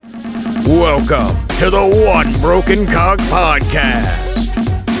Welcome to the One Broken Cog Podcast.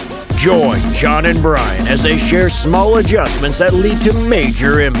 Join John and Brian as they share small adjustments that lead to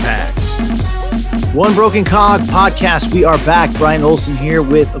major impacts. One Broken Cog Podcast. We are back. Brian Olson here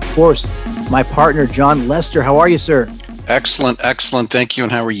with, of course, my partner, John Lester. How are you, sir? Excellent. Thank you.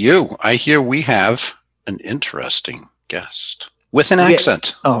 And how are you? I hear we have an interesting guest with an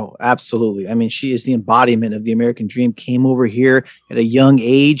accent. Oh, absolutely. I mean, she is the embodiment of the American dream. Came over here at a young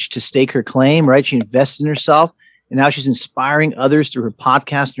age to stake her claim, right? She invested in herself, and now she's inspiring others through her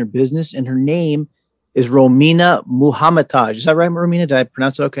podcast and her business. And her name is Romina Muhammadtaj. Is that right, Romina? Did I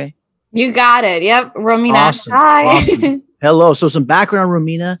pronounce it okay? You got it. Yep. Romina. Awesome. Hi. Awesome. Hello. So some background on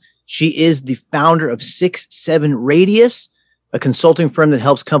Romina. She is the founder of 6-7 Radius, a consulting firm that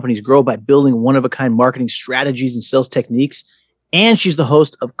helps companies grow by building one-of-a-kind marketing strategies and sales techniques. And she's the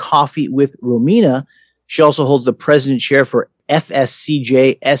host of Coffee with Romina. She also holds the president chair for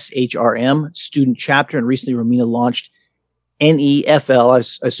FSCJ SHRM student chapter. And recently, Romina launched NEFL,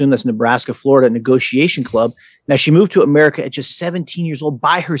 I assume that's Nebraska, Florida Negotiation Club. Now, she moved to America at just 17 years old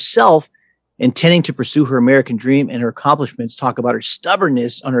by herself, intending to pursue her American dream, and her accomplishments talk about her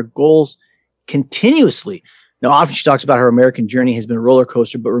stubbornness on her goals continuously. Now, often she talks about her American journey has been a roller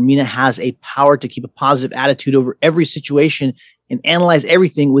coaster, but Romina has a power to keep a positive attitude over every situation and analyze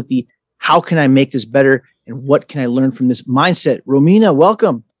everything with the how can I make this better and what can I learn from this mindset. Romina,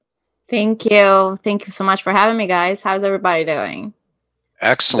 welcome. Thank you. Thank you so much for having me, guys. How's everybody doing?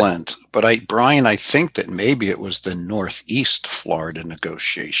 Excellent. But Brian, I think that maybe it was the Northeast Florida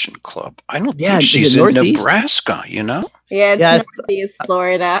Negotiation Club. I don't think she's in Nebraska, you know? Yeah, it's Northeast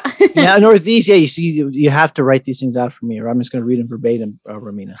Florida. Yeah, Northeast. Yeah, you see, you have to write these things out for me, or I'm just going to read them verbatim,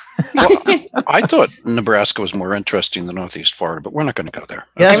 Romina. Well, I thought Nebraska was more interesting than Northeast Florida, but we're not going to go there.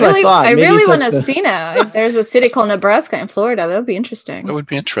 Yeah, I really want to see now. If there's a city called Nebraska in Florida, that would be interesting. That would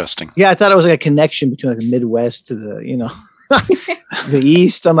be interesting. Yeah, I thought it was like a connection between like the Midwest to the, the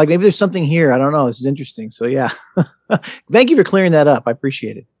East. I'm like, maybe there's something here. I don't know. This is interesting. So yeah, thank you for clearing that up. I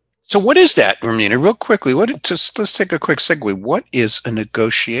appreciate it. So what is that, Romina? Real quickly, let's take a quick segue. What is a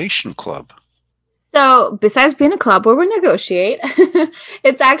negotiation club? So besides being a club where we negotiate,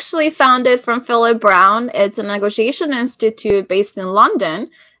 it's actually founded from Philip Brown. It's a negotiation institute based in London.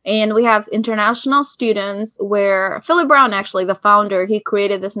 And we have international students where Philip Brown, actually the founder, he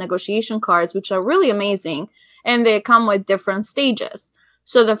created this negotiation cards, which are really amazing. And they come with different stages.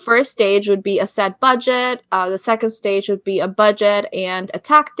 So the first stage would be a set budget. The second stage would be a budget and a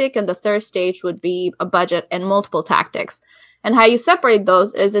tactic. And the third stage would be a budget and multiple tactics. And how you separate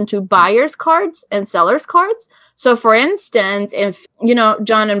those is into buyer's cards and seller's cards. So for instance, if,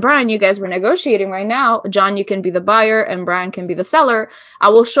 John and Brian, you guys were negotiating right now, John, you can be the buyer and Brian can be the seller. I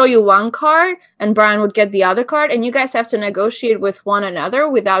will show you one card and Brian would get the other card. And you guys have to negotiate with one another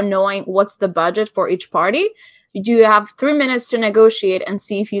without knowing what's the budget for each party. You have 3 minutes to negotiate and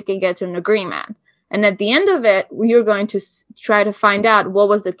see if you can get to an agreement. And at the end of it, you're going to try to find out what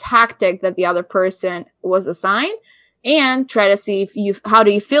was the tactic that the other person was assigned and try to see how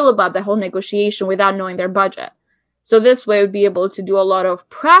do you feel about the whole negotiation without knowing their budget. So this way we'd be able to do a lot of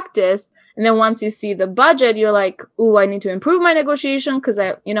practice. And then once you see the budget, you're like, ooh, I need to improve my negotiation because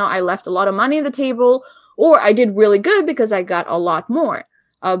I left a lot of money on the table, or I did really good because I got a lot more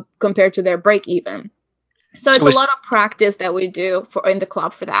compared to their break even. So it's a lot of practice that we do in the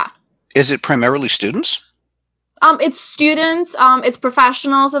club for that. Is it primarily students? It's students. It's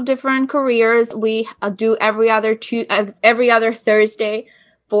professionals of different careers. We do every other Thursday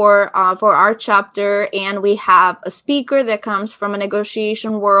for our chapter, and we have a speaker that comes from a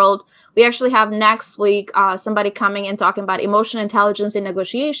negotiation world. We actually have next week somebody coming and talking about emotional intelligence in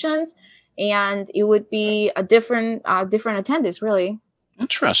negotiations, and it would be a different attendees, really.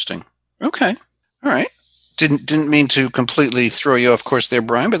 Interesting. Okay. All right. Didn't mean to completely throw you off course there,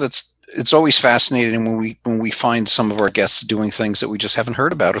 Brian, but it's always fascinating when we find some of our guests doing things that we just haven't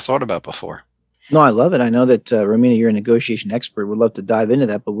heard about or thought about before. No, I love it. I know that Romina, you're a negotiation expert. Would love to dive into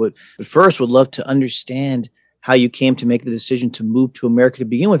that, but first would love to understand how you came to make the decision to move to America to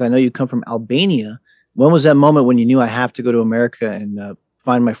begin with. I know you come from Albania. When was that moment when you knew I have to go to America and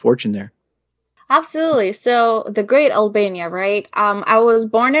find my fortune there? Absolutely. So the great Albania, right? I was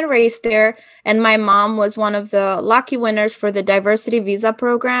born and raised there, and my mom was one of the lucky winners for the diversity visa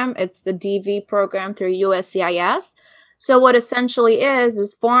program. It's the DV program through USCIS. So what essentially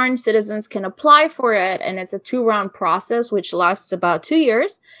is foreign citizens can apply for it, and it's a 2-round process, which lasts about 2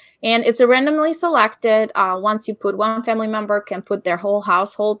 years. And it's a randomly selected. Once you put one family member, can put their whole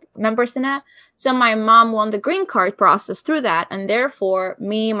household members in it. So my mom won the green card process through that. And therefore,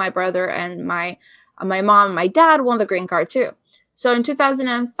 me, my brother, and my mom and my dad won the green card too. So in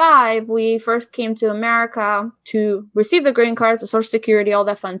 2005, we first came to America to receive the green cards, the Social Security, all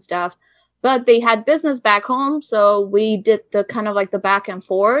that fun stuff. But they had business back home, so we did the kind of like the back and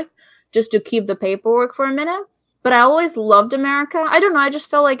forth just to keep the paperwork for a minute. But I always loved America. I don't know, I just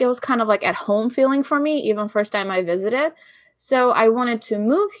felt like it was kind of like at home feeling for me, even first time I visited. So I wanted to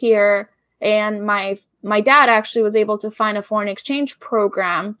move here, and my dad actually was able to find a foreign exchange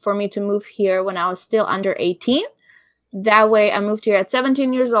program for me to move here when I was still under 18. That way, I moved here at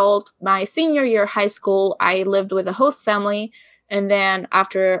 17 years old. My senior year of high school, I lived with a host family. And then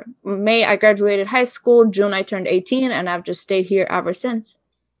after May, I graduated high school. June, I turned 18, and I've just stayed here ever since.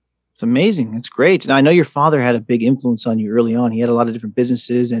 It's amazing. It's great. And I know your father had a big influence on you early on. He had a lot of different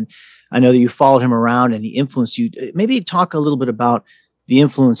businesses, and I know that you followed him around and he influenced you. Maybe talk a little bit about the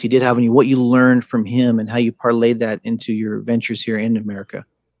influence he did have on you, what you learned from him, and how you parlayed that into your ventures here in America.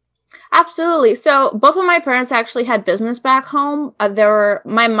 Absolutely. So both of my parents actually had business back home.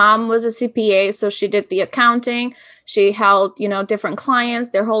 My mom was a CPA, so she did the accounting. She held, different clients,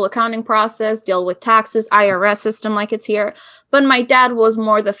 their whole accounting process, deal with taxes, IRS system like it's here. But my dad was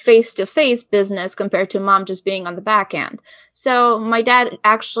more the face-to-face business compared to mom just being on the back end. So my dad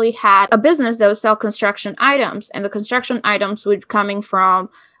actually had a business that would sell construction items, and the construction items would coming from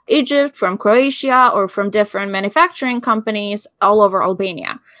Egypt, from Croatia, or from different manufacturing companies all over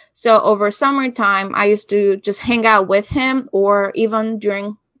Albania. So over summertime, I used to just hang out with him, or even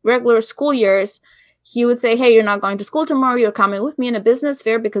during regular school years, he would say, hey, you're not going to school tomorrow. You're coming with me in a business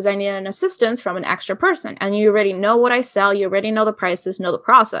fair because I need an assistance from an extra person. And you already know what I sell. You already know the prices, know the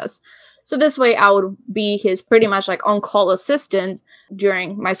process. So this way I would be his pretty much like on-call assistant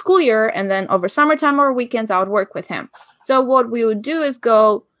during my school year. And then over summertime or weekends, I would work with him. So what we would do is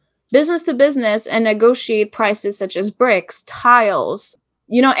go business to business and negotiate prices such as bricks, tiles,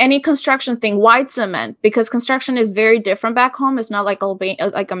 any construction thing, white cement, because construction is very different back home. It's not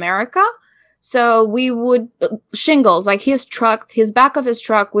like America. So we would shingles, like his back of his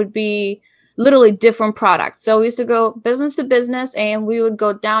truck would be literally different products. So we used to go business to business, and we would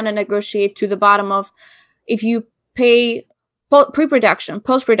go down and negotiate to the bottom of if you pay pre-production,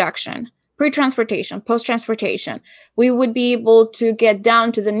 post-production, pre-transportation, post-transportation, we would be able to get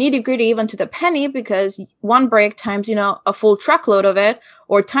down to the nitty-gritty, even to the penny, because one brick times, a full truckload of it,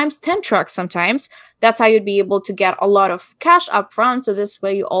 or times 10 trucks sometimes, that's how you'd be able to get a lot of cash up front. So this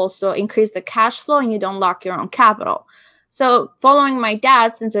way you also increase the cash flow and you don't lock your own capital. So following my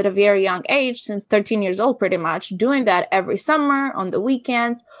dad since at a very young age, since 13 years old, pretty much doing that every summer on the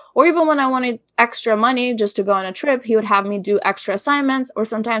weekends, or even when I wanted extra money just to go on a trip, he would have me do extra assignments, or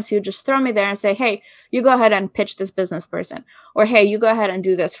sometimes he would just throw me there and say, hey, you go ahead and pitch this business person, or hey, you go ahead and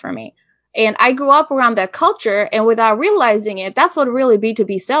do this for me. And I grew up around that culture, and without realizing it, that's what really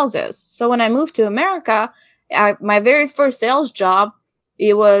B2B sales is. So when I moved to America, my very first sales job,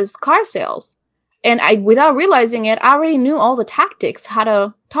 it was car sales. And without realizing it, I already knew all the tactics, how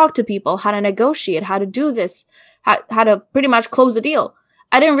to talk to people, how to negotiate, how to do this, how to pretty much close a deal.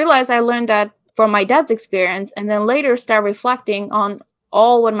 I didn't realize I learned that from my dad's experience, and then later start reflecting on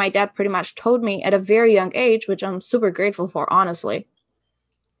all what my dad pretty much told me at a very young age, which I'm super grateful for, honestly.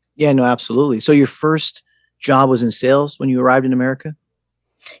 Yeah, no, absolutely. So your first job was in sales when you arrived in America?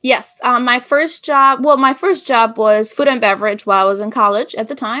 Yes. My first job was food and beverage while I was in college at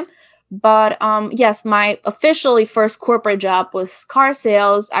the time. But yes, my officially first corporate job was car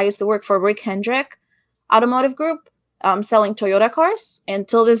sales. I used to work for Rick Hendrick Automotive Group, selling Toyota cars. And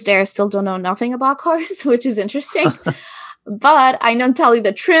till this day, I still don't know nothing about cars, which is interesting. But I know tell you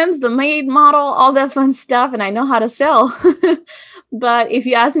the trims, the made, model, all that fun stuff, and I know how to sell. But if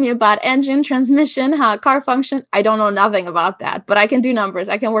you ask me about engine, transmission, how a car functions, I don't know nothing about that. But I can do numbers.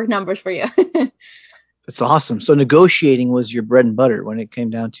 I can work numbers for you. That's awesome. So negotiating was your bread and butter when it came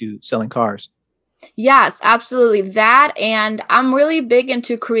down to selling cars. Yes, absolutely. That. And I'm really big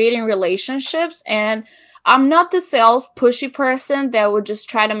into creating relationships. And I'm not the sales pushy person that would just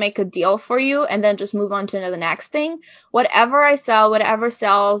try to make a deal for you and then just move on to the next thing. Whatever I sell, whatever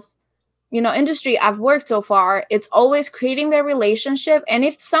sells, industry I've worked so far, it's always creating that relationship. And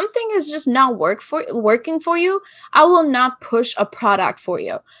if something is just not working for you, I will not push a product for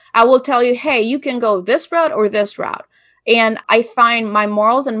you. I will tell you, hey, you can go this route or this route. And I find my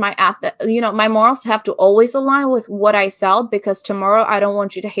morals and my morals have to always align with what I sell, because tomorrow I don't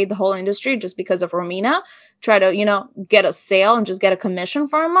want you to hate the whole industry just because of Romina. Try to, get a sale and just get a commission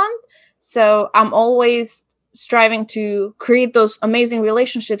for a month. So I'm always striving to create those amazing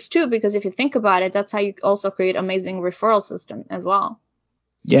relationships too, because if you think about it, that's how you also create amazing referral system as well.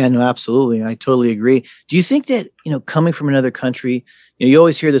 Yeah, no, absolutely. I totally agree. Do you think that, coming from another country, You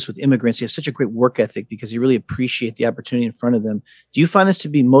always hear this with immigrants. They have such a great work ethic because they really appreciate the opportunity in front of them. Do you find this to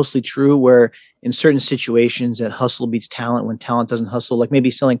be mostly true where in certain situations that hustle beats talent when talent doesn't hustle? Like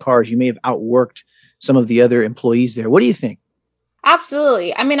maybe selling cars, you may have outworked some of the other employees there. What do you think?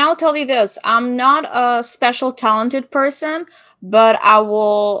 Absolutely. I mean, I'll tell you this. I'm not a special talented person, but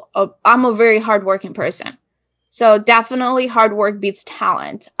I'm a very hardworking person. So definitely hard work beats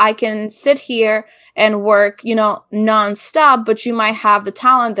talent. I can sit here and work, nonstop, but you might have the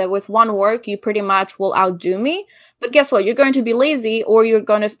talent that with one work, you pretty much will outdo me. But guess what? You're going to be lazy or you're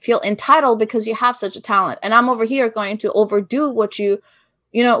going to feel entitled because you have such a talent. And I'm over here going to overdo what you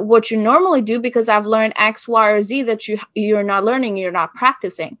normally do because I've learned X, Y, or Z that you're not learning, you're not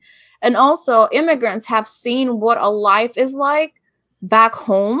practicing. And also immigrants have seen what a life is like back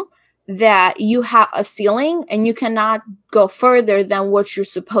home, that you have a ceiling and you cannot go further than what you're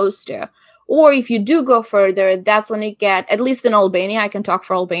supposed to. Or if you do go further, that's when it at least in Albania, I can talk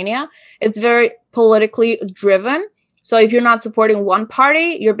for Albania, it's very politically driven. So if you're not supporting one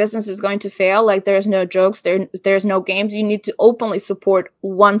party, your business is going to fail. Like there's no jokes, there's no games. You need to openly support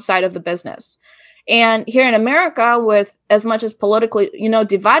one side of the business. And here in America, with as much as politically,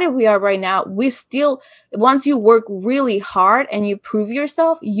 divided we are right now, we still, once you work really hard and you prove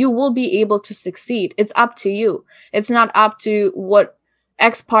yourself, you will be able to succeed. It's up to you. It's not up to what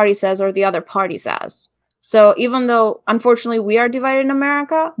X party says or the other party says. So even though, unfortunately, we are divided in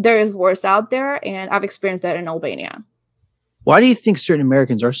America, there is worse out there. And I've experienced that in Albania. Why do you think certain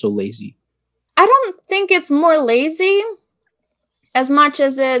Americans are so lazy? I don't think it's more lazy as much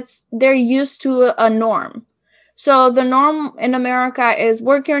as they're used to a norm. So the norm in America is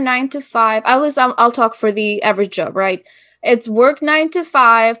work your 9 to 5. At least I'll talk for the average job, right? It's work 9 to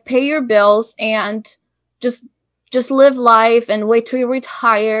 5, pay your bills, and just live life and wait till you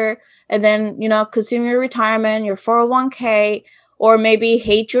retire. And then, consume your retirement, your 401k, or maybe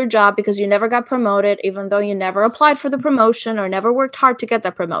hate your job because you never got promoted, even though you never applied for the promotion or never worked hard to get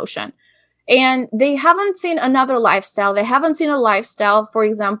that promotion. And they haven't seen another lifestyle. They haven't seen a lifestyle, for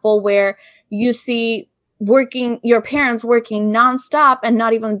example, where you see your parents working nonstop and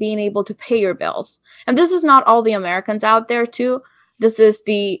not even being able to pay your bills. And this is not all the Americans out there too. This is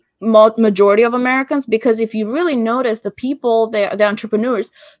the majority of Americans, because if you really notice the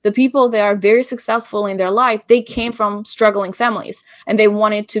entrepreneurs, the people that are very successful in their life, they came from struggling families and they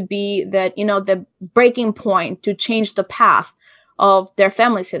wanted to be that, the breaking point to change the path of their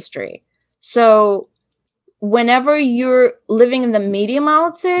family's history. So whenever you're living in the medium, I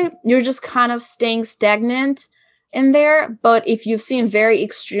would say you're just kind of staying stagnant in there. But if you've seen very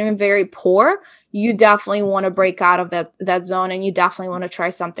extreme, very poor, you definitely want to break out of that zone and you definitely want to try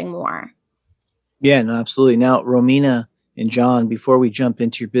something more. Yeah, no, absolutely. Now, Romina and John, before we jump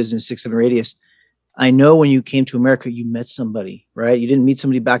into your business, 6-7 Radius, I know when you came to America, you met somebody, right? You didn't meet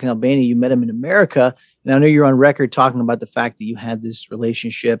somebody back in Albania. You met them in America. And I know you're on record talking about the fact that you had this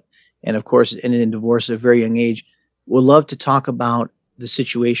relationship and, of course, ended in divorce at a very young age. Would love to talk about the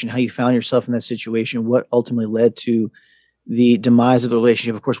situation, how you found yourself in that situation, what ultimately led to the demise of the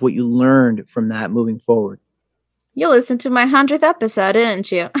relationship, of course, what you learned from that moving forward. You listened to my 100th episode,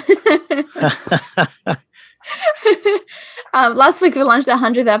 didn't you? Last week, we launched the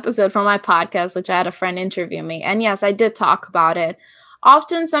 100th episode from my podcast, which I had a friend interview me. And yes, I did talk about it.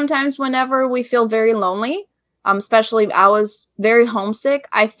 Often, sometimes whenever we feel very lonely, especially if I was very homesick,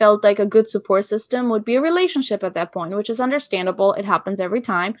 I felt like a good support system would be a relationship at that point, which is understandable. It happens every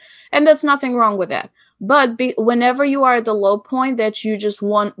time. And that's nothing wrong with it. But whenever you are at the low point that you just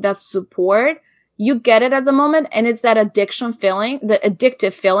want that support, you get it at the moment. And it's that addiction feeling, the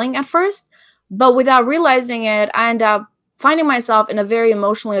addictive feeling at first. But without realizing it, I end up finding myself in a very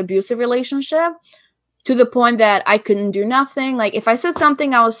emotionally abusive relationship to the point that I couldn't do nothing. Like if I said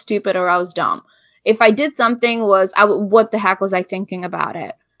something, I was stupid or I was dumb. If I did something, what the heck was I thinking about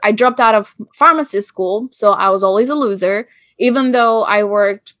it? I dropped out of pharmacy school, so I was always a loser, even though I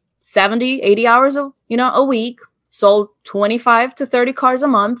worked 70, 80 hours a week, sold 25 to 30 cars a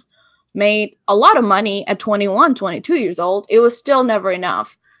month, made a lot of money at 21, 22 years old. It was still never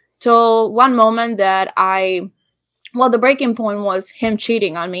enough. Till one moment that the breaking point was him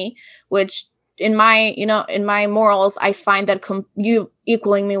cheating on me, which in my morals, I find that you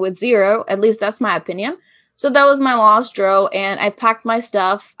equaling me with 0, at least that's my opinion. So that was my last straw, and I packed my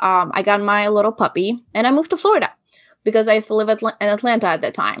stuff. I got my little puppy, and I moved to Florida because I used to live in Atlanta at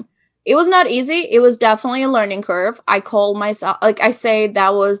that time. It was not easy. It was definitely a learning curve. I call myself, I say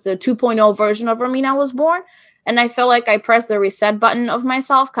that was the 2.0 version of Romina was born. And I feel like I pressed the reset button of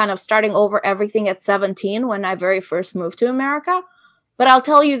myself, kind of starting over everything at 17 when I very first moved to America. But I'll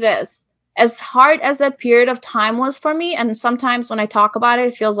tell you this. as hard as that period of time was for me, and sometimes when I talk about it,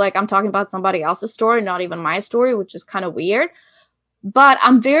 it feels like I'm talking about somebody else's story, not even my story, which is kind of weird. But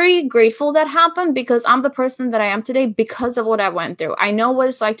I'm very grateful that happened, because I'm the person that I am today because of what I went through. I know what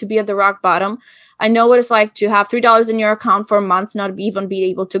it's like to be at the rock bottom. I know what it's like to have $3 in your account for months, not even be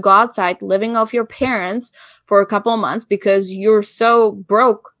able to go outside, living off your parents for a couple of months because you're so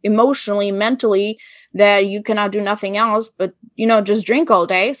broke emotionally, mentally, that you cannot do nothing else but, just drink all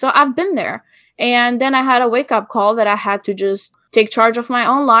day. So I've been there. And then I had a wake up call that I had to just take charge of my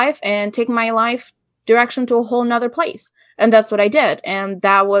own life and take my life direction to a whole nother place. And that's what I did. And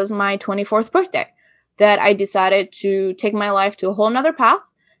that was my 24th birthday that I decided to take my life to a whole nother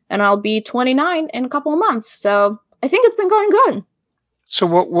path. And I'll be 29 in a couple of months. So I think it's been going good. So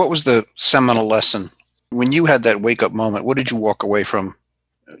what was the seminal lesson? When you had that wake up moment, what did you walk away from?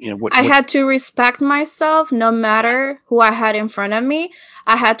 I had to respect myself no matter who I had in front of me.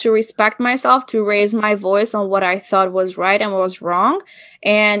 I had to respect myself to raise my voice on what I thought was right and what was wrong.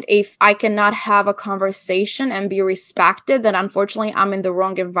 And if I cannot have a conversation and be respected, then unfortunately I'm in the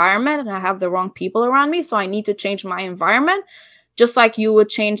wrong environment and I have the wrong people around me. So I need to change my environment. Just like you would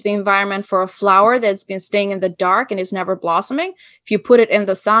change the environment for a flower that's been staying in the dark and is never blossoming. If you put it in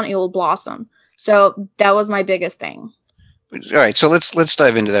the sun, it will blossom. So that was my biggest thing. All right, so let's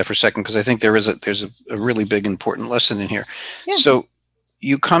dive into that for a second, because I think there's a really big important lesson in here. Yeah. So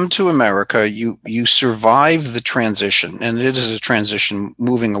you come to America, you survive the transition, and it is a transition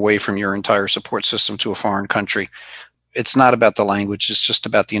moving away from your entire support system to a foreign country. It's not about the language, it's just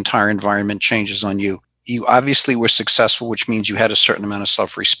about the entire environment changes on you. You obviously were successful, which means you had a certain amount of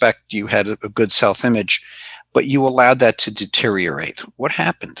self-respect, you had a good self-image, but you allowed that to deteriorate. What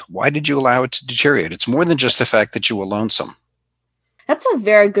happened? Why did you allow it to deteriorate? It's more than just the fact that you were lonesome. That's a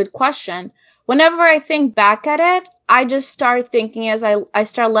very good question. Whenever I think back at it, I just start thinking as I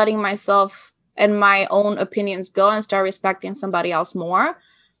start letting myself and my own opinions go and start respecting somebody else more,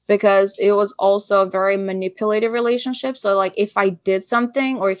 because it was also a very manipulative relationship. So like if I did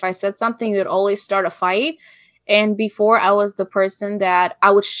something or if I said something, it would always start a fight. And before, I was the person that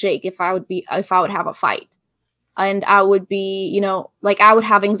I would shake if I would have a fight. And I would be, I would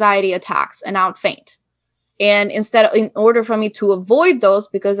have anxiety attacks and I would faint. And in order for me to avoid those,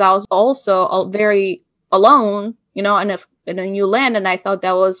 because I was also very alone, in a new land. And I thought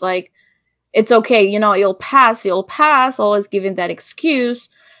that was like, it's okay, you'll pass, always giving that excuse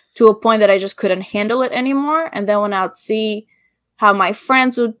to a point that I just couldn't handle it anymore. And then when I would see how my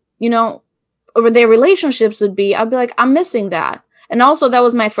friends would, or their relationships would be, I'd be like, I'm missing that. And also that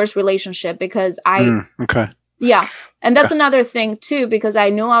was my first relationship because okay. Yeah. And that's another thing too, because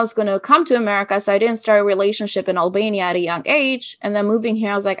I knew I was going to come to America. So I didn't start a relationship in Albania at a young age. And then moving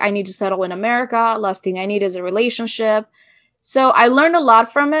here, I was like, I need to settle in America. Last thing I need is a relationship. So I learned a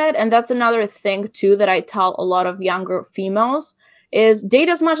lot from it. And that's another thing too, that I tell a lot of younger females is date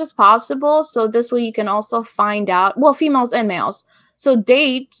as much as possible. So this way you can also find out, females and males. So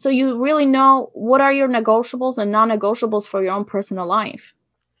date, so you really know what are your negotiables and non-negotiables for your own personal life.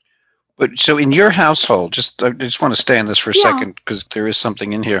 But so in your household, I just want to stay on this for a second, because there is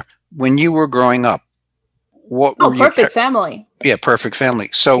something in here. When you were growing up, what were perfect family. Yeah, perfect family.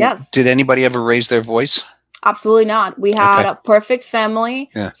 So Did anybody ever raise their voice? Absolutely not. We had a perfect family.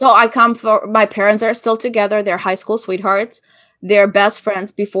 Yeah. So my parents are still together. They're high school sweethearts. They're best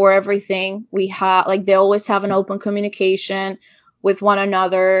friends before everything. We have, they always have an open communication with one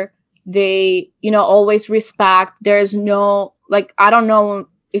another. They, always respect. There's no, I don't know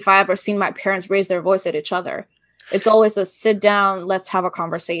if I ever seen my parents raise their voice at each other. It's always a sit down, let's have a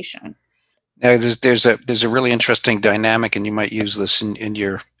conversation. Now, there's a really interesting dynamic, and you might use this in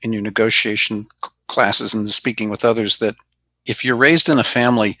your negotiation classes and speaking with others, that if you're raised in a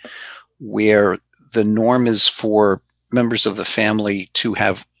family where the norm is for members of the family to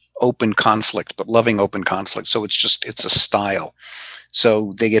have open conflict, but loving open conflict, so it's a style.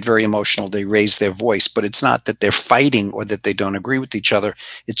 So they get very emotional, they raise their voice, but it's not that they're fighting or that they don't agree with each other.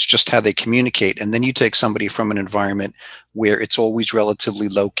 It's just how they communicate. And then you take somebody from an environment where it's always relatively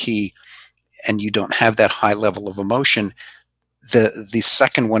low key and you don't have that high level of emotion. The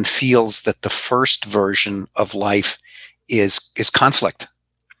second one feels that the first version of life is conflict,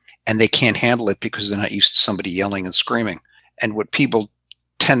 and they can't handle it because they're not used to somebody yelling and screaming. And what people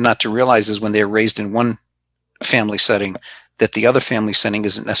tend not to realize is when they're raised in one family setting, that the other family setting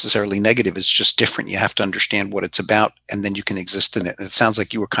isn't necessarily negative. It's just different. You have to understand what it's about, and then you can exist in it. And it sounds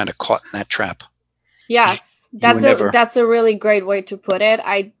like you were kind of caught in that trap. Yes, that's a really great way to put it.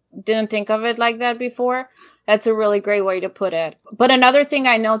 I didn't think of it like that before. That's a really great way to put it. But another thing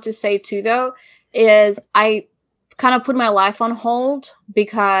I know to say too, though, is I kind of put my life on hold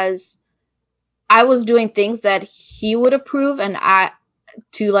because I was doing things that he would approve, and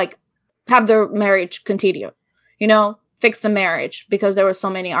to like have the marriage continue, fix the marriage, because there were so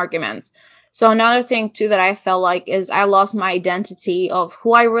many arguments. So another thing too that I felt like is I lost my identity of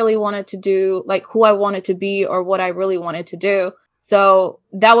who I really wanted to do, like who I wanted to be or what I really wanted to do. So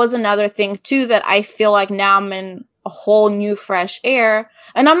that was another thing too that I feel like now I'm in a whole new fresh air.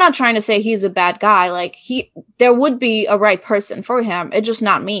 And I'm not trying to say he's a bad guy. Like there would be a right person for him. It's just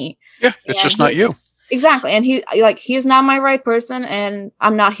not me. Yeah, it's just not you. Exactly. And he's not my right person, and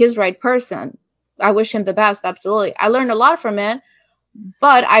I'm not his right person. I wish him the best. Absolutely. I learned a lot from it,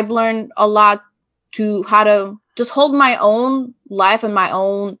 but I've learned a lot to how to just hold my own life and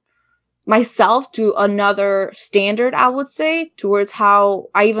myself to another standard, I would say, towards how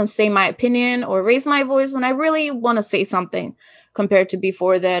I even say my opinion or raise my voice when I really want to say something, compared to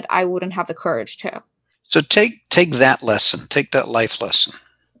before that I wouldn't have the courage to. So take that lesson, take that life lesson.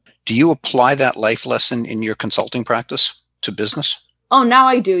 Do you apply that life lesson in your consulting practice to business? Oh, now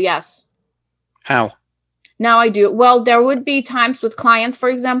I do. Yes. How? Now I do. Well, there would be times with clients, for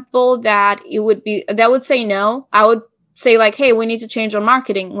example, that would say no. I would say like, hey, we need to change our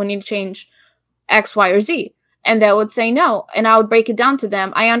marketing. We need to change X, Y, or Z. And they would say no. And I would break it down to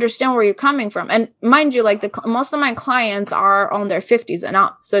them. I understand where you're coming from. And mind you, like most of my clients are on their 50s and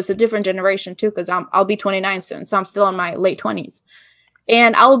up. So it's a different generation too, because I'll be 29 soon. So I'm still in my late 20s.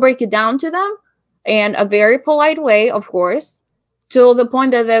 And I will break it down to them in a very polite way, of course, to the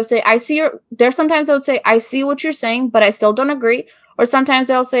point that they'll say, sometimes they would say, I see what you're saying, but I still don't agree. Or sometimes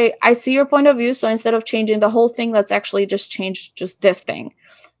they'll say, I see your point of view. So instead of changing the whole thing, let's actually just change just this thing.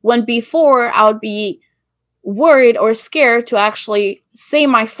 When before I would be worried or scared to actually say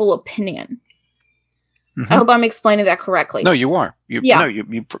my full opinion. Mm-hmm. I hope I'm explaining that correctly. No, you are. You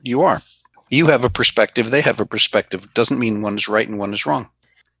are. You have a perspective. They have a perspective. Doesn't mean one is right and one is wrong.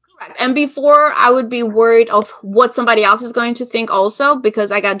 Correct. And before, I would be worried of what somebody else is going to think also,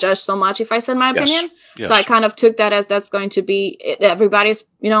 because I got judged so much if I said my opinion. Yes. So I kind of took that as that's going to be everybody's,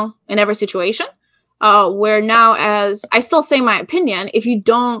 in every situation. Where now, as I still say my opinion, if you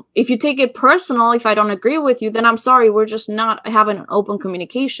take it personal, if I don't agree with you, then I'm sorry, we're just not having an open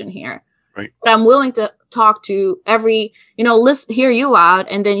communication here. Right. But I'm willing to talk to hear you out,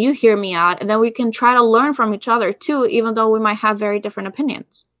 and then you hear me out, and then we can try to learn from each other too, even though we might have very different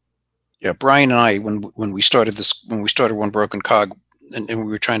opinions. Yeah, Brian and I, when we started One Broken Cog, and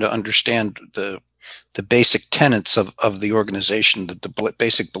we were trying to understand the basic tenets of the organization, the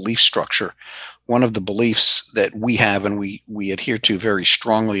basic belief structure. One of the beliefs that we have and we adhere to very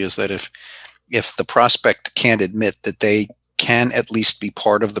strongly is that if the prospect can't admit that they can at least be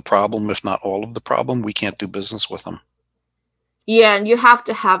part of the problem, if not all of the problem, we can't do business with them. Yeah, and you have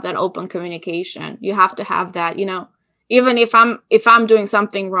to have that open communication. You have to have that, even if I'm doing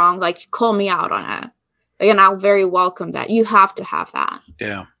something wrong, like call me out on it. And I'll very welcome that. You have to have that.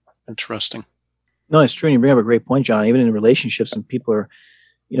 Yeah, interesting. No, it's true. And you bring up a great point, John. Even in relationships, and people are,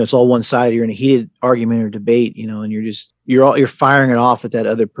 it's all one sided. You're in a heated argument or debate, and you're firing it off at that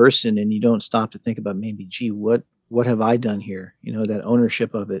other person, and you don't stop to think about maybe, gee, what have I done here? That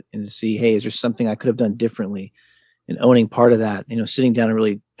ownership of it, and to see, hey, is there something I could have done differently? And owning part of that, sitting down and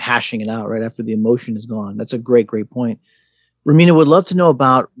really hashing it out right after the emotion is gone. That's a great, great point. Romina, would love to know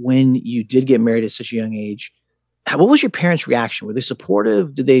about when you did get married at such a young age. What was your parents' reaction? Were they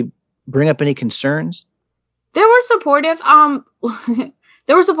supportive? Did they bring up any concerns? They were supportive.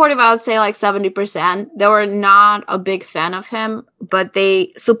 They were supportive, I would say like 70%. They were not a big fan of him, but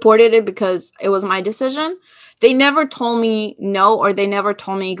they supported it because it was my decision. They never told me no, or they never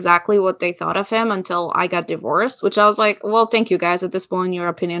told me exactly what they thought of him until I got divorced, which I was like, well, thank you guys. At this point, your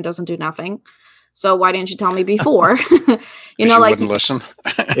opinion doesn't do nothing. So why didn't you tell me before? you wouldn't listen.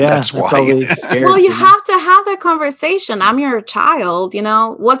 Yeah, that's why. Well, you have to have that conversation. I'm your child.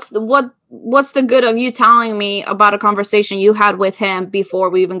 What's the good of you telling me about a conversation you had with him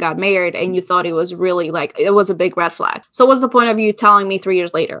before we even got married, and you thought it was really it was a big red flag? So what's the point of you telling me 3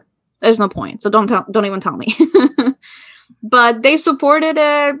 years later? There's no point. So don't even tell me. But they supported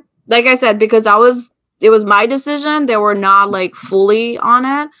it, like I said, because it was my decision. They were not fully on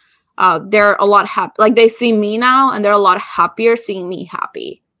it. They're a lot happy. They see me now, and they're a lot happier seeing me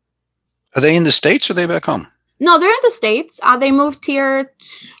happy. Are they in the States or are they back home? No, they're in the States. They moved here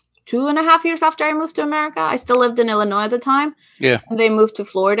 2.5 years after I moved to America. I still lived in Illinois at the time. Yeah. And they moved to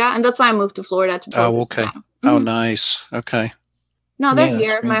Florida, and that's why I moved to Florida to propose. Oh, okay. Mm-hmm. Oh, nice. Okay. No, they're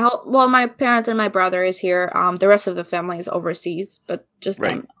here. My parents and my brother is here. The rest of the family is overseas, but just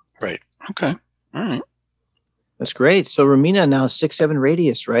them. Right. Okay. All right. That's great. So Romina, now 6-7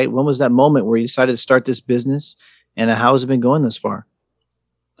 Radius, right? When was that moment where you decided to start this business, and how has it been going thus far?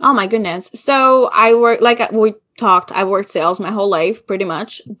 Oh my goodness. So I work, like we talked, I worked sales my whole life pretty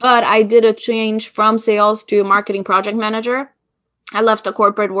much, but I did a change from sales to marketing project manager. I left the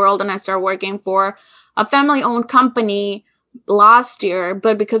corporate world and I started working for a family-owned company last year,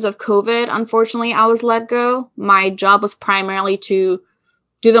 but because of COVID, unfortunately, I was let go. My job was primarily to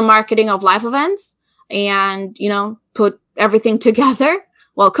do the marketing of live events and, put everything together.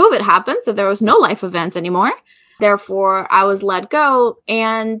 Well, COVID happened, so there was no live events anymore. Therefore, I was let go.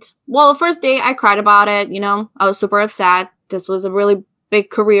 And well, the first day I cried about it. I was super upset. This was a really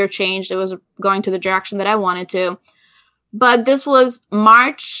big career change. It was going to the direction that I wanted to. But this was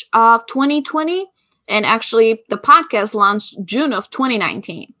March of 2020. And actually, the podcast launched June of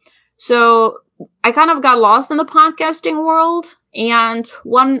 2019. So I kind of got lost in the podcasting world. And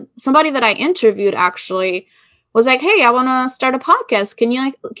somebody that I interviewed actually was like, hey, I want to start a podcast. Can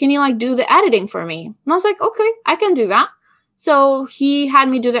you do the editing for me? And I was like, okay, I can do that. So he had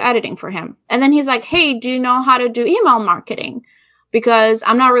me do the editing for him. And then he's like, hey, do you know how to do email marketing? Because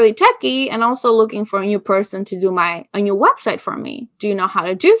I'm not really techie and also looking for a new person to do a new website for me. Do you know how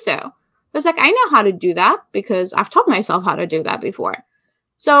to do so? I was like, I know how to do that because I've taught myself how to do that before.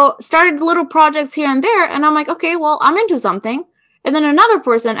 So started little projects here and there. And I'm like, okay, well, I'm into something. And then another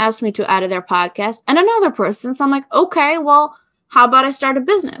person asked me to edit their podcast and another person. So I'm like, okay, well, how about I start a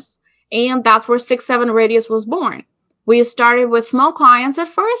business? And that's where 6-7 Radius was born. We started with small clients at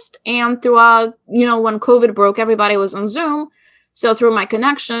first. And throughout, when COVID broke, everybody was on Zoom. So through my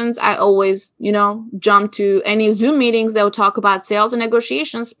connections, I always, jump to any Zoom meetings that would talk about sales and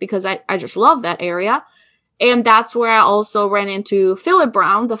negotiations because I just love that area. And that's where I also ran into Philip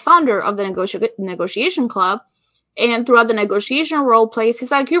Brown, the founder of the Negotiation Club. And throughout the negotiation role plays,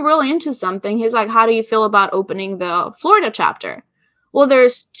 he's like, you're really into something. He's like, how do you feel about opening the Florida chapter? Well,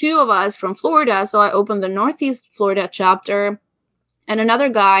 there's 2 of us from Florida. So I opened the Northeast Florida chapter. And another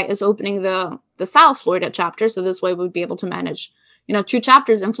guy is opening the South Florida chapter. So this way we'd be able to manage, 2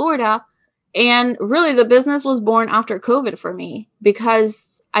 chapters in Florida. And really the business was born after COVID for me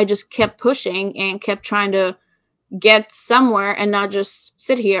because I just kept pushing and kept trying to get somewhere and not just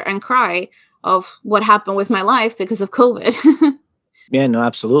sit here and cry of what happened with my life because of COVID. Yeah, no,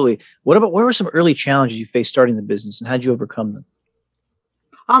 absolutely. What were some early challenges you faced starting the business and how did you overcome them?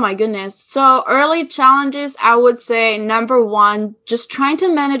 Oh my goodness. So early challenges, I would say number 1, just trying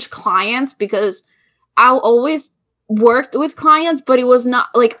to manage clients because I always worked with clients, but it was not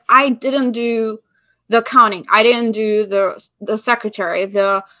like I didn't do the accounting. I didn't do the secretary,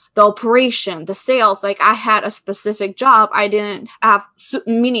 the operation, the sales. Like I had a specific job. I didn't have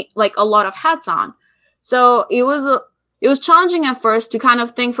a lot of hats on. So it was challenging at first to kind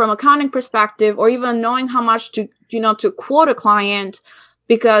of think from accounting perspective or even knowing how much to quote a client,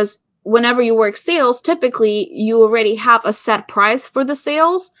 because whenever you work sales, typically you already have a set price for the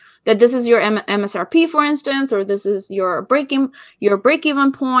sales, that this is your MSRP, for instance, or this is your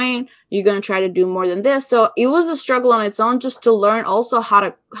break-even point. You're going to try to do more than this. So it was a struggle on its own just to learn also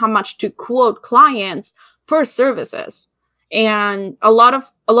how much to quote clients per services. And a lot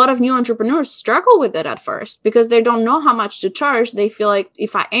of new entrepreneurs struggle with it at first because they don't know how much to charge. They feel like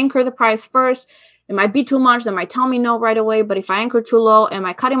if I anchor the price first, it might be too much. They might tell me no right away. But if I anchor too low, am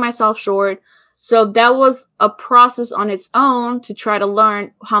I cutting myself short? So that was a process on its own to try to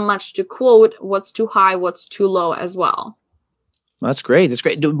learn how much to quote, what's too high, what's too low as well. That's great. That's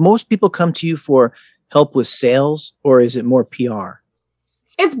great. Do most people come to you for help with sales or is it more PR?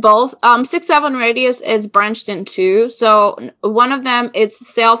 It's both. 6-7 Radius is branched in 2. So one of them, it's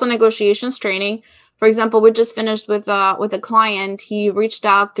sales and negotiations training. For example, we just finished with a client. He reached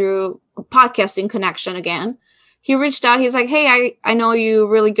out through a podcasting connection again. He reached out. He's like, hey, I know you're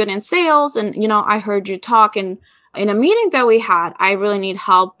really good in sales. And, I heard you talk in a meeting that we had. I really need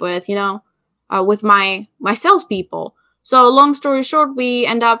help with, with my salespeople. So long story short, I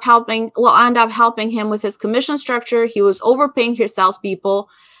end up helping him with his commission structure. He was overpaying his salespeople.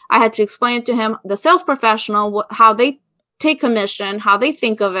 I had to explain to him, the sales professional, how they take commission, how they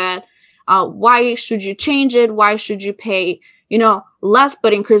think of it. Why should you change it? Why should you pay, less,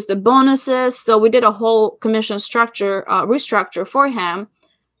 but increase the bonuses? So we did a whole commission structure, restructure for him.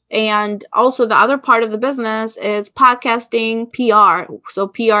 And also the other part of the business is podcasting, PR. So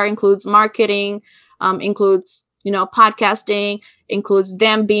PR includes marketing, includes, podcasting, includes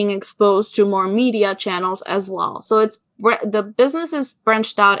them being exposed to more media channels as well. So the business is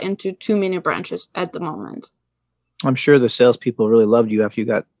branched out into 2 mini branches at the moment. I'm sure the salespeople really loved you after you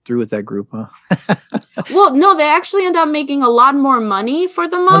got through with that group, huh? Well, no, they actually end up making a lot more money for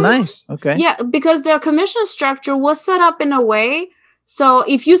the month. Oh, nice. Okay. Yeah, because their commission structure was set up in a way So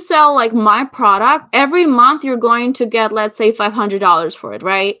if you sell like my product, every month you're going to get, let's say, $500 for it,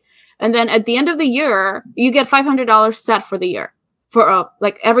 right? And then at the end of the year, you get $500 set for the year, for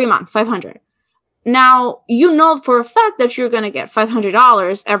like every month, 500. Now, you know for a fact that you're going to get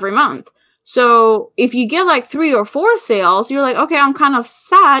 $500 every month. So if you get like 3 or 4 sales, you're like, okay, I'm kind of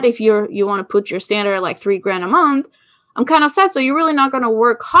sad. If you want to put your standard at like $3,000 a month, I'm kind of sad. So you're really not going to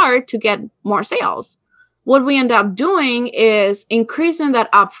work hard to get more sales. What we end up doing is increasing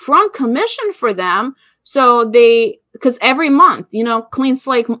that upfront commission for them. So because every month, clean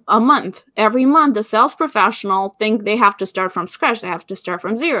slate a month, every month, the sales professional think they have to start from scratch. They have to start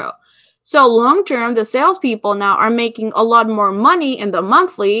from zero. So long term, the salespeople now are making a lot more money in the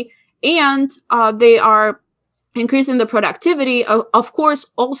monthly, and they are increasing the productivity, of course,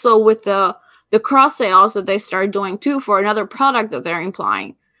 also with the cross sales that they start doing too for another product that they're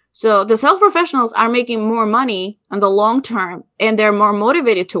implying. So the sales professionals are making more money in the long term, and they're more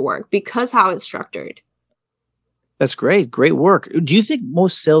motivated to work because how it's structured. That's great. Great work. Do you think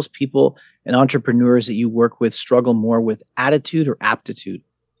most salespeople and entrepreneurs that you work with struggle more with attitude or aptitude?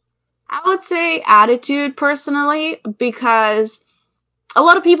 I would say attitude personally, because a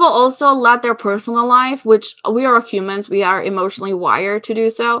lot of people also let their personal life, which we are humans, we are emotionally wired to do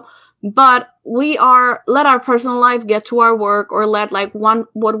so, but let our personal life get to our work, or let like what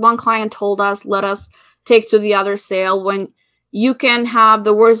one client told us, let us take to the other sale, when you can have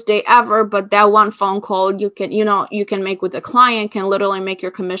the worst day ever, but that one phone call you can make with the client can literally make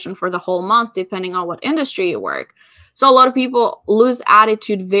your commission for the whole month, depending on what industry you work. So a lot of people lose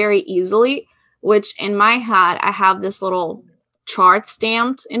attitude very easily, which in my head, I have this little chart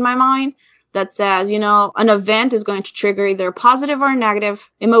stamped in my mind that says, an event is going to trigger either a positive or a negative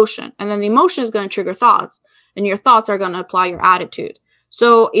emotion. And then the emotion is going to trigger thoughts, and your thoughts are going to apply your attitude.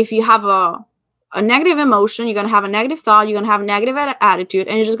 So if you have a negative emotion, you're going to have a negative thought, you're going to have a negative attitude,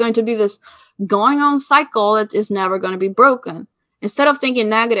 and it's just going to be this going on cycle that is never going to be broken. Instead of thinking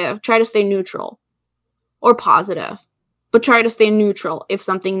negative, try to stay neutral or positive, but try to stay neutral if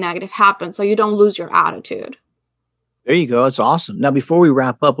something negative happens so you don't lose your attitude. There you go. It's awesome. Now, before we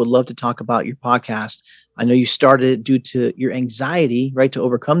wrap up, would love to talk about your podcast. I know you started it due to your anxiety, right? To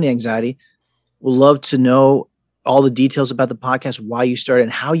overcome the anxiety. Would love to know all the details about the podcast, why you started,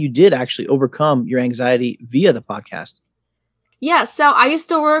 and how you did actually overcome your anxiety via the podcast. Yeah. So I used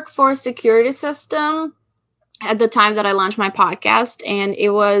to work for a security system at the time that I launched my podcast, and it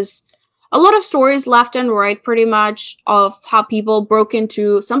was a lot of stories left and right, pretty much, of how people broke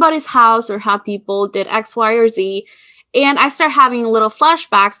into somebody's house or how people did X, Y, or Z. And I started having little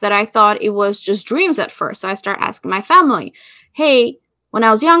flashbacks that I thought it was just dreams at first. So I started asking my family, hey, when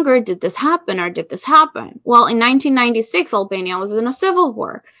I was younger, did this happen or did this happen? Well, in 1996, Albania was in a civil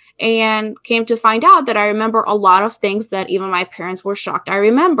war, and came to find out that I remember a lot of things that even my parents were shocked I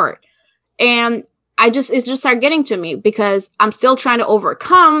remembered. And it just started getting to me because I'm still trying to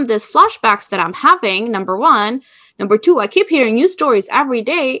overcome these flashbacks that I'm having, number one. Number two, I keep hearing new stories every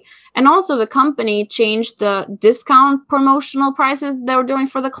day. And also the company changed the discount promotional prices they were doing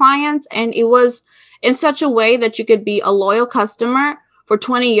for the clients. And it was in such a way that you could be a loyal customer for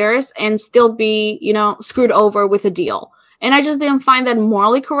 20 years and still be, screwed over with a deal. And I just didn't find that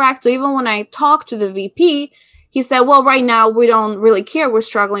morally correct. So even when I talked to the VP, he said, well, right now we don't really care. We're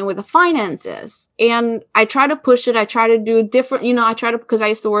struggling with the finances. And I try to push it. I try to do different, because I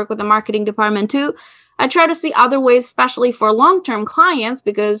used to work with the marketing department too. I try to see other ways, especially for long-term clients,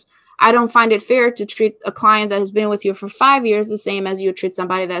 because I don't find it fair to treat a client that has been with you for 5 years the same as you treat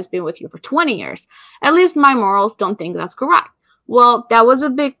somebody that's been with you for 20 years. At least my morals don't think that's correct. Well, that was a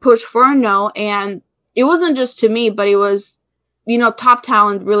big push for a no. And it wasn't just to me, but it was, top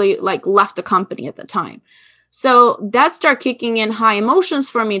talent really left the company at the time. So that started kicking in high emotions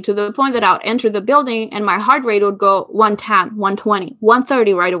for me to the point that I would enter the building and my heart rate would go 110, 120,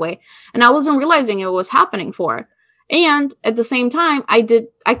 130 right away. And I wasn't realizing it was happening for. And at the same time, I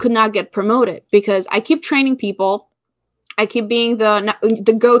could not get promoted because I keep training people. I keep being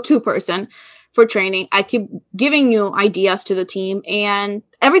the go-to person for training. I keep giving new ideas to the team, and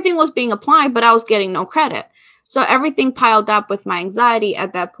everything was being applied, but I was getting no credit. So everything piled up with my anxiety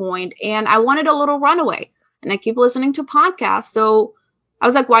at that point, and I wanted a little runaway. And I keep listening to podcasts. So I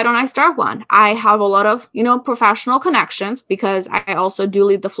was like, why don't I start one? I have a lot of, professional connections because I also do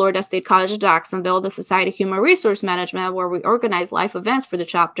lead the Florida State College of Jacksonville, the Society of Human Resource Management, where we organize life events for the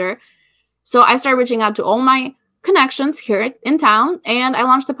chapter. So I started reaching out to all my connections here in town, and I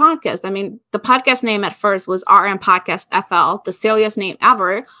launched the podcast. I mean, the podcast name at first was RM Podcast FL, the silliest name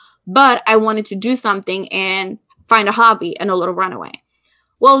ever, but I wanted to do something and find a hobby and a little runaway.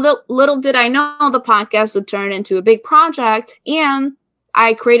 Well, little did I know the podcast would turn into a big project, and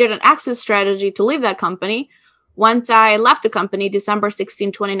I created an exit strategy to leave that company. Once I left the company, December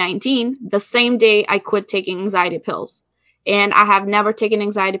 16, 2019, the same day I quit taking anxiety pills. And I have never taken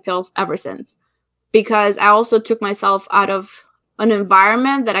anxiety pills ever since, because I also took myself out of an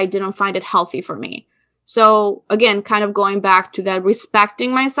environment that I didn't find it healthy for me. So again, kind of going back to that,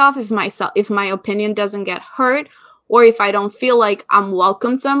 respecting myself, if my opinion doesn't get hurt, or if I don't feel like I'm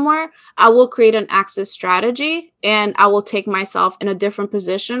welcome somewhere, I will create an exit strategy and I will take myself in a different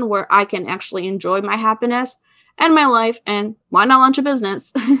position where I can actually enjoy my happiness and my life, and why not launch a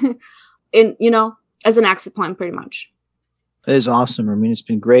business as an exit plan, pretty much. That is awesome. I mean, it's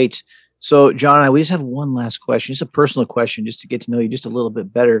been great. So John and I, we just have one last question, just a personal question, just to get to know you just a little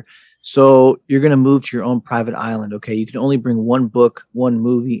bit better. So you're going to move to your own private island. Okay. You can only bring one book, one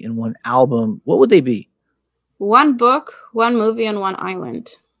movie, and one album. What would they be? One book, one movie, and one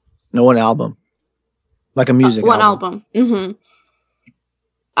island. No, one album. Like a music one album. Mm-hmm.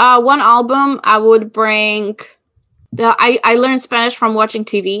 One album, I would bring... I learned Spanish from watching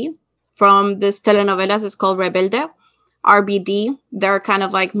TV, from this telenovelas. It's called Rebelde, RBD. They're kind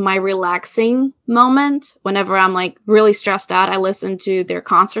of like my relaxing moment. Whenever I'm like really stressed out, I listen to their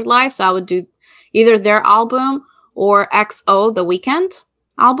concert live. So I would do either their album or XO, The Weeknd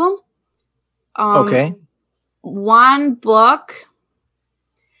album. Okay. One book,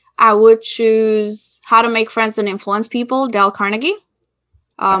 I would choose How to Make Friends and Influence People, Dale Carnegie.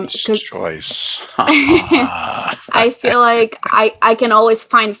 Nice choice. I feel like I can always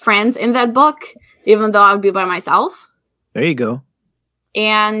find friends in that book, even though I would be by myself. There you go.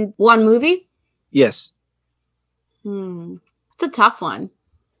 And one movie? Yes. It's a tough one.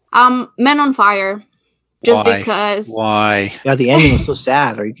 Men on Fire. Just Why? Because. Why? Yeah, the ending was so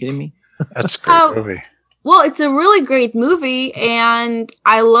sad. Are you kidding me? That's a great movie. Well, it's a really great movie, and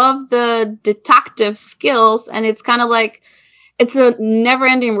I love the detective skills, and it's kind of like, it's a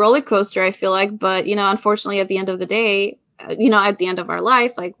never-ending roller coaster, I feel like, but, unfortunately, at the end of the day, at the end of our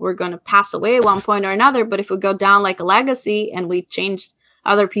life, like, we're going to pass away at one point or another, but if we go down like a legacy and we change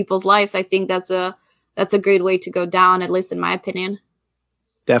other people's lives, I think that's a great way to go down, at least in my opinion.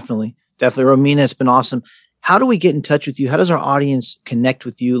 Definitely. Romina, it's been awesome. How do we get in touch with you? How does our audience connect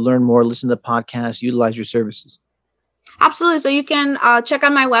with you, learn more, listen to the podcast, utilize your services? Absolutely. So you can check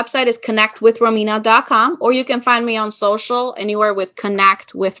out my website is connectwithromina.com, or you can find me on social anywhere with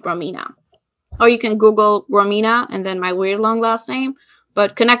Connect with Romina. Or you can Google Romina and then my weird long last name.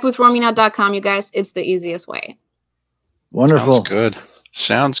 But connectwithromina.com, you guys, it's the easiest way. Wonderful.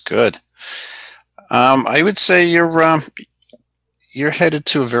 Sounds good. I would say you're headed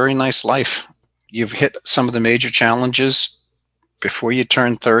to a very nice life. You've hit some of the major challenges before you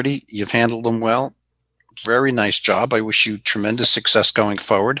turn 30. You've handled them well. Very nice job. I wish you tremendous success going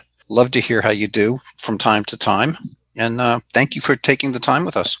forward. Love to hear how you do from time to time. And thank you for taking the time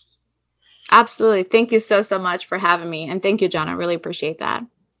with us. Absolutely. Thank you so much for having me. And thank you, John. I really appreciate that.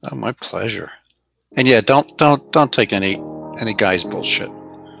 Oh, my pleasure. And yeah, don't take any guy's bullshit.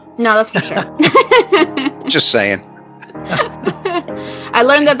 No, that's for sure. Just saying. I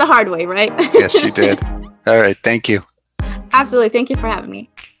learned that the hard way, right? Yes, you did. All right. Thank you. Absolutely. Thank you for having me.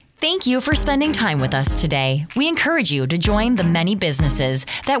 Thank you for spending time with us today. We encourage you to join the many businesses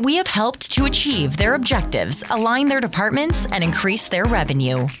that we have helped to achieve their objectives, align their departments, and increase their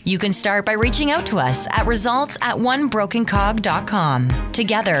revenue. You can start by reaching out to us at results@onebrokencog.com.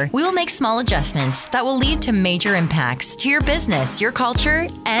 Together, we will make small adjustments that will lead to major impacts to your business, your culture,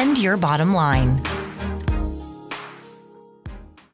 and your bottom line.